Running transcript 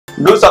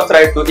Do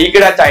subscribe to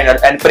Ekeeda channel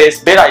and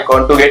press bell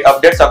icon to get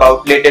updates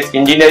about latest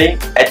engineering,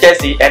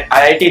 HSC and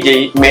IIT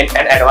JEE main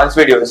and advanced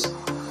videos.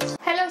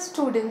 Hello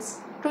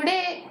students,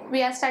 today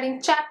we are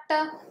studying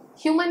chapter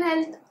Human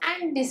Health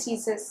and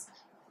Diseases.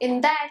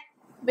 In that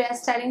we are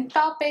studying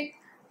topic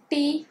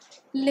T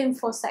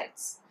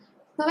lymphocytes.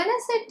 Now when I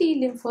say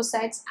T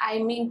lymphocytes, I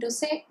mean to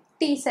say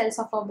T cells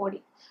of our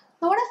body.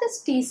 Now what are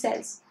these T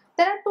cells?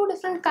 There are two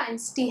different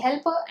kinds, T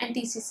helper and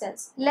T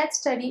cells. Let's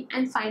study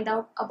and find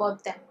out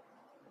about them.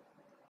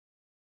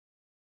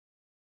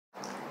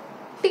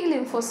 T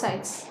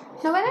lymphocytes.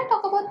 Now when I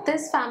talk about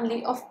this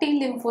family of T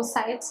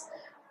lymphocytes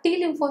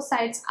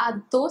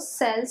are those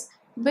cells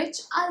which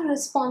are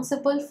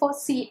responsible for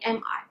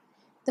CMI.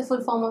 The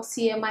full form of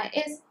CMI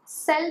is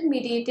cell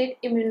mediated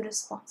immune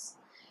response.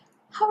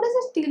 How does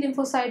this T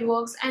lymphocyte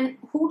works and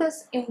who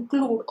does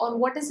include or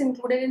what is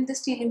included in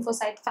this T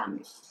lymphocyte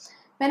family?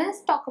 When I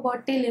talk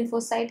about T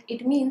lymphocyte,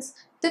 it means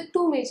the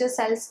two major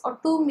cells or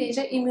two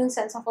major immune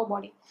cells of our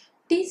body,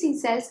 TC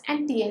cells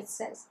and TH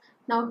cells.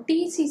 Now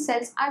TC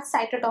cells are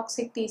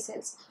cytotoxic T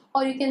cells,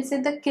 or you can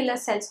say the killer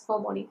cells of our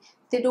body.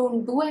 They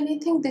don't do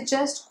anything, they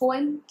just go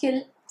and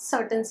kill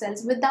certain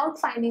cells without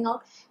finding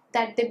out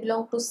that they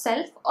belong to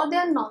self or they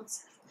are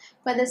non-self.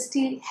 Whereas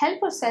T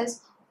helper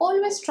cells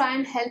always try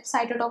and help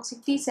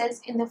cytotoxic T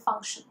cells in their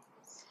function.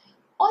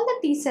 All the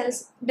T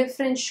cells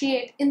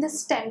differentiate in the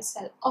stem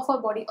cell of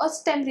our body or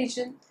stem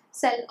region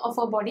cell of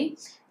our body.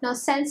 Now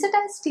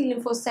sensitized T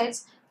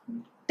lymphocytes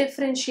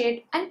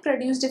differentiate and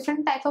produce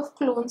different type of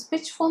clones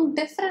which form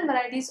different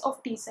varieties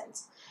of T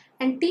cells.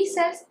 And T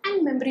cells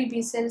and memory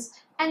B cells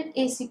and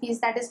ACPs,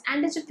 that is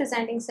antigen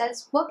presenting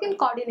cells, work in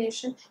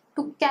coordination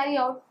to carry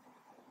out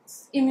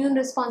immune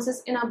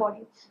responses in our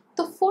body.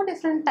 The four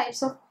different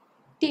types of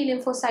T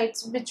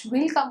lymphocytes which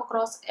we'll come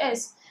across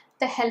is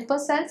the helper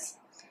cells,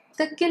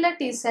 the killer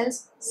T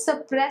cells,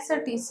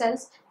 suppressor T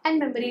cells and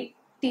memory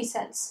T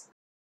cells.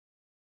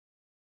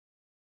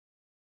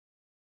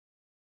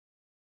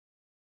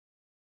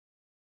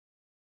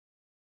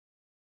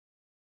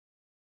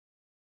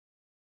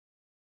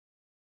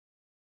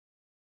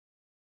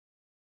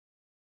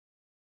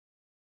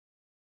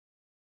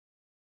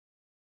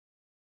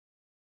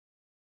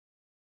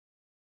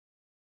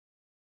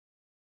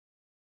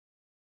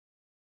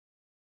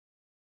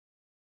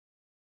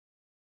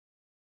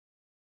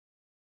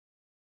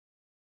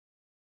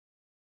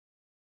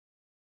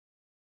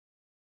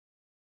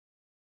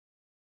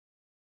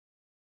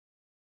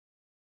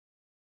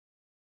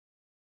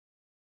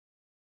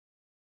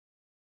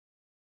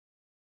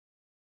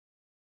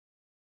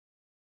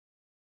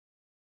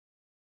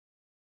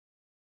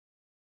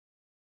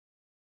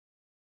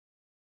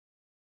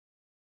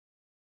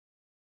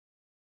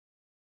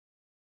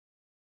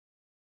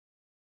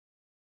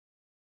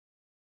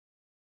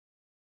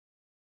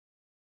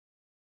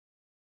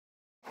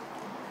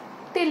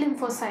 T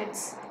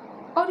lymphocytes,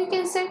 or you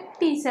can say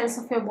T cells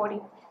of your body.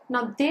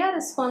 Now they are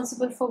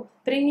responsible for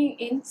bringing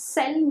in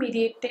cell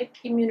mediated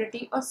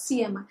immunity or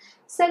CMI,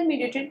 cell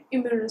mediated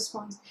immune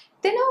response.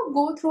 They now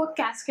go through a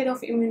cascade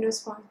of immune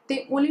response.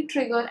 They only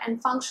trigger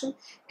and function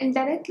and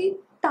directly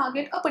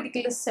target a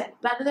particular cell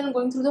rather than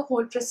going through the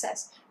whole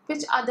process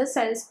which other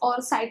cells or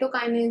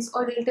cytokinins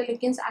or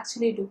interleukins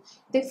actually do.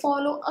 They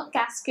follow a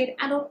cascade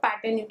and a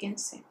pattern, you can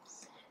say.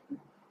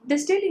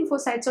 These T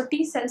lymphocytes or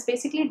T cells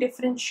basically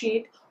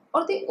differentiate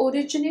or they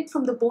originate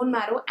from the bone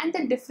marrow and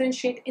they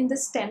differentiate in the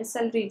stem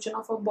cell region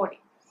of our body.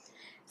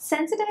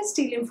 Sensitized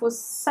T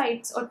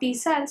lymphocytes or T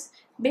cells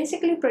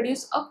basically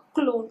produce a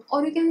clone,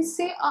 or you can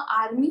say an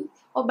army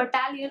or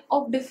battalion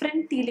of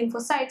different T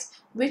lymphocytes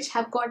which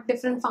have got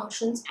different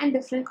functions and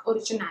different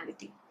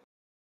originality.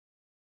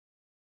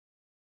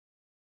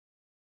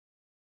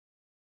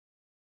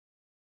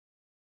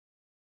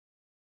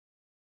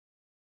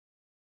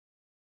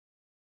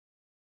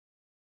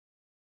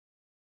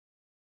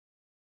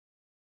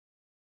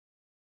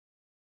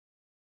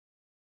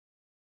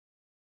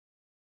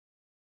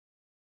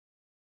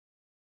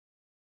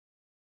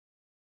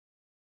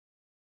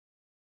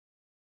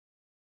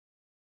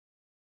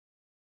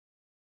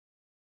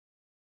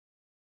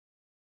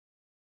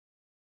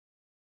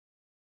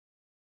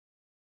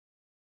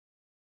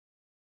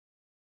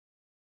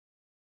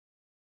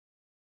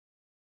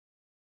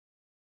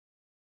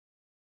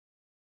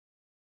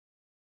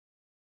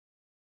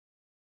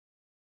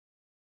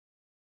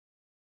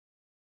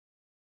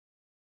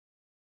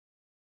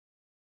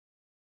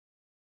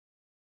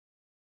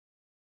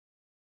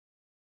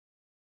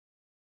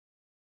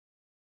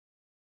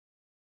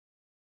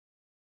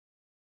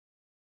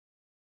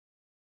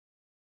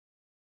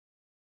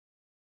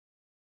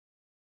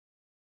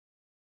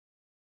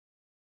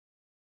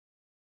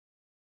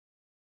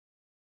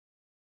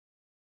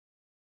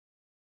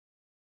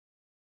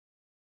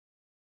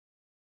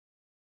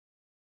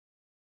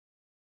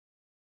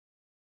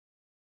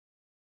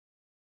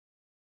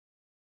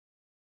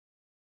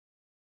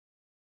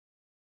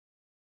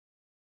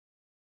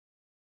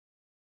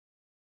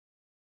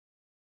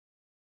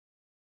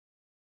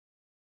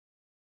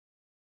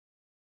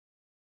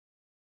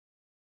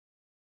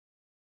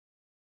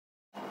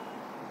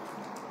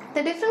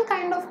 The different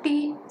kind of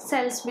T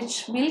cells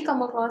which we'll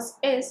come across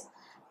is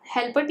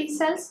helper T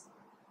cells,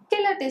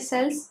 killer T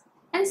cells,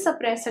 and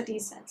suppressor T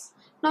cells.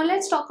 Now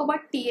let's talk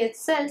about TH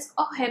cells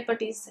or helper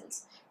T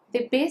cells.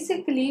 They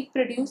basically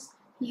produce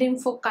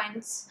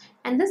lymphokines,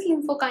 and these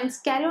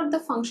lymphokines carry out the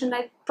function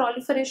like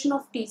proliferation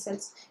of T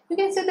cells. You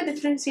can say the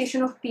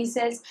differentiation of T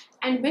cells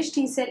and which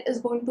T cell is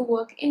going to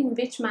work in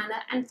which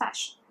manner and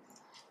fashion.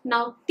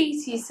 Now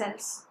TC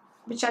cells,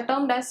 which are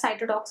termed as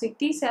cytotoxic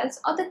T cells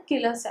or the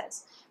killer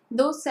cells,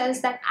 those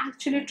cells that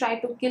actually try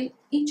to kill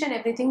each and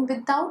everything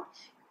without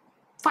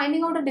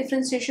finding out a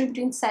differentiation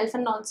between self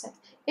and non-self.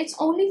 Its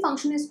only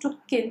function is to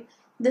kill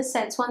the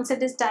cells once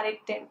it is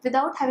directed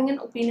without having an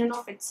opinion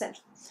of itself.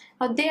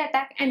 Now they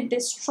attack and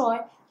destroy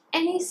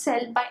any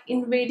cell by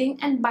invading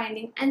and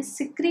binding and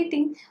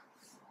secreting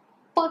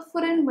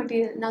perforin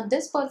material. Now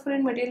this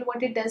perforin material,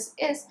 what it does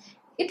is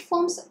it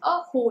forms a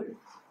hole,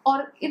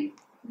 or it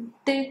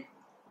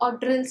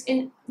drills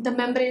in the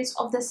membranes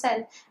of the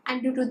cell,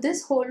 and due to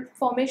this hole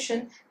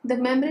formation the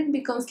membrane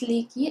becomes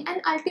leaky,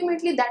 and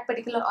ultimately that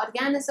particular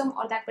organism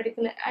or that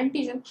particular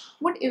antigen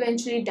would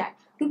eventually die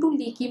due to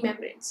leaky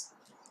membranes.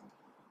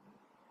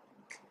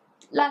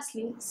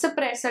 Lastly,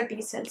 suppressor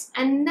T cells.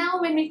 And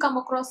now when we come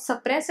across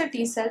suppressor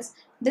T cells,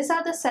 these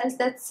are the cells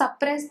that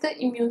suppress the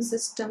immune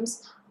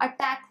system's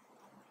attack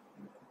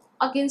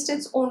against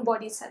its own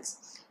body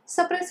cells.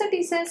 Suppressor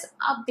T cells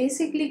are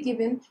basically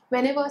given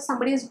whenever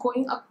somebody is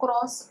going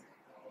across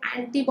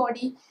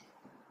antibody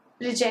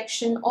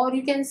rejection, or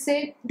you can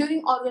say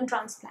during organ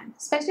transplant.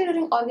 Especially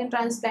during organ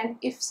transplant,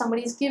 if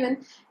somebody is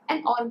given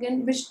an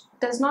organ which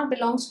does not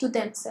belong to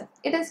themselves,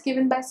 it is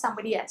given by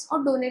somebody else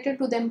or donated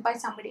to them by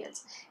somebody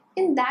else.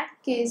 In that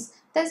case,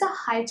 there's a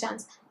high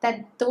chance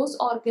that those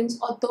organs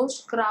or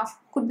those graft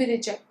could be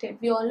rejected.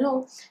 We all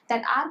know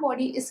that our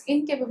body is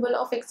incapable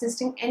of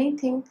existing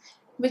anything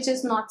which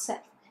is not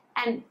self,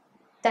 and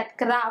that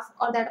graft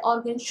or that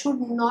organ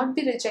should not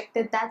be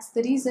rejected. That's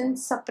the reason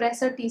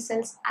suppressor T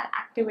cells are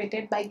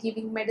activated by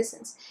giving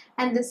medicines,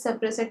 and this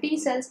suppressor T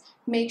cells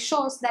make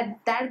sure that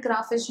that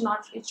graft is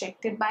not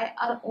rejected by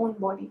our own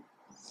body.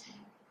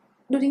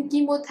 During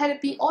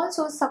chemotherapy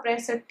also,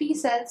 suppressor T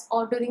cells,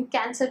 or during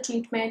cancer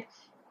treatment,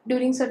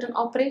 during certain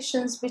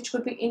operations which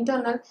could be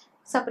internal,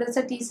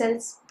 suppressor T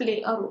cells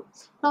play a role.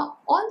 Now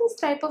all these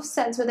type of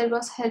cells, whether it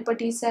was helper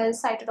T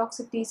cells,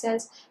 cytotoxic T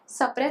cells,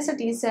 suppressor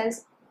T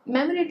cells,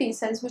 memory T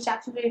cells which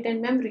actually retain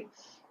memory,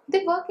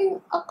 they work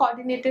in a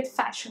coordinated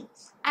fashion,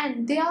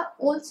 and they are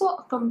also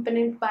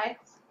accompanied by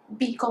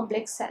B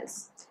complex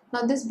cells.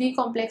 Now these B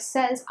complex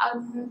cells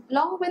are,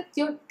 along with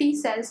your T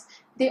cells,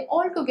 they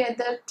all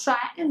together try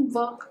and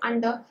work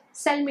under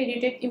cell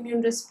mediated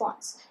immune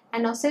response.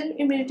 And now cell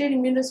mediated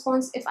immune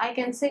response, if I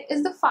can say,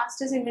 is the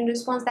fastest immune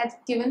response that's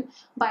given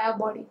by our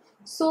body.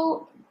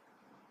 So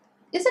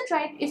is it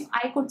right if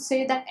I could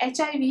say that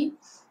HIV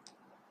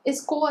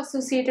is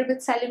co-associated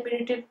with cell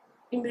mediated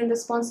immune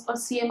response, or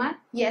CMI?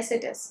 Yes,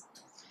 it is.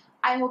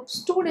 I hope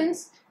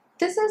students,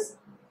 this is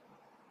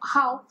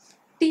how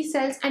T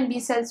cells and B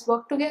cells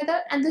work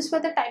together, and this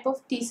were the type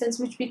of T cells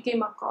which we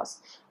came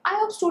across. I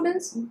hope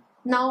students,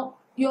 now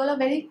you all are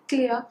very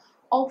clear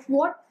of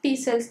what T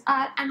cells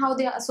are and how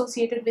they are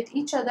associated with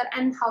each other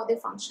and how they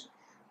function.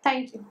 Thank you.